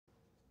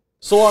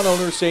Salon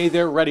owners say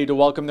they're ready to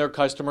welcome their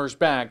customers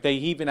back. They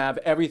even have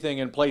everything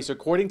in place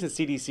according to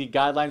CDC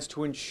guidelines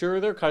to ensure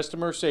their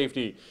customer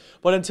safety.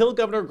 But until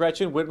Governor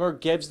Gretchen Whitmer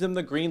gives them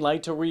the green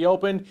light to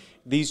reopen,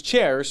 these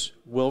chairs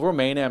will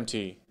remain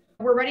empty.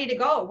 We're ready to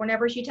go.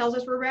 Whenever she tells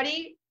us we're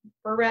ready,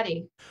 we're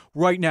ready.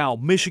 Right now,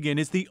 Michigan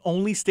is the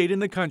only state in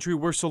the country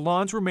where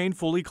salons remain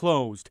fully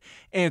closed.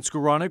 Ann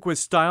Skowronek with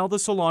Style the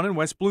Salon in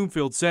West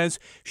Bloomfield says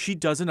she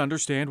doesn't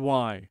understand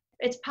why.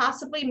 It's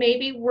possibly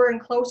maybe we're in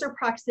closer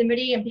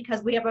proximity, and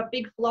because we have a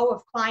big flow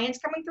of clients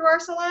coming through our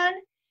salon,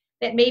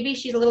 that maybe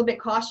she's a little bit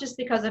cautious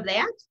because of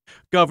that.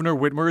 Governor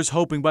Whitmer is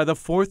hoping by the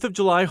 4th of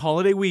July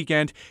holiday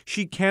weekend,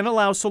 she can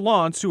allow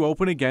salons to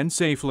open again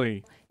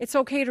safely. It's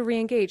okay to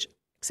re-engage,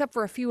 except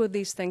for a few of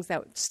these things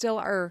that still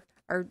are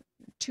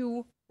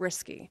too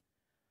risky.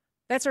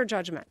 That's our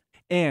judgment.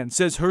 Ann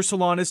says her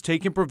salon has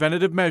taken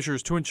preventative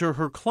measures to ensure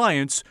her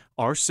clients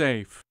are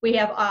safe. We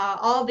have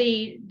all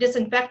the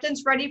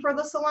disinfectants ready for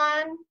the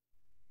salon.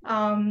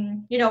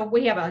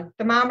 We have a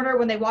thermometer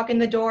when they walk in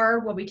the door.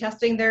 We'll be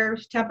testing their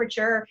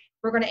temperature.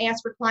 We're going to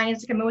ask for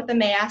clients to come in with a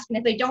mask. And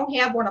if they don't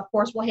have one, of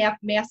course, we'll have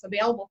masks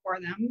available for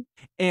them.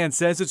 Ann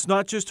says it's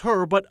not just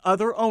her, but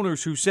other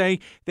owners who say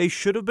they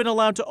should have been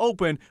allowed to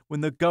open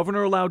when the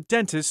governor allowed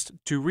dentists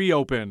to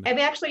reopen. I've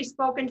actually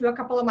spoken to a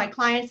couple of my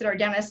clients that are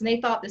dentists, and they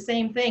thought the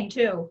same thing,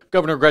 too.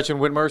 Governor Gretchen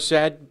Whitmer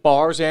said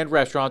bars and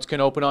restaurants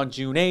can open on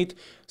June 8th.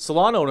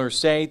 Salon owners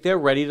say they're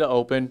ready to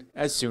open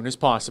as soon as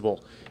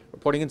possible.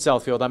 Reporting in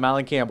Southfield, I'm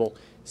Alan Campbell,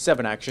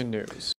 7 Action News.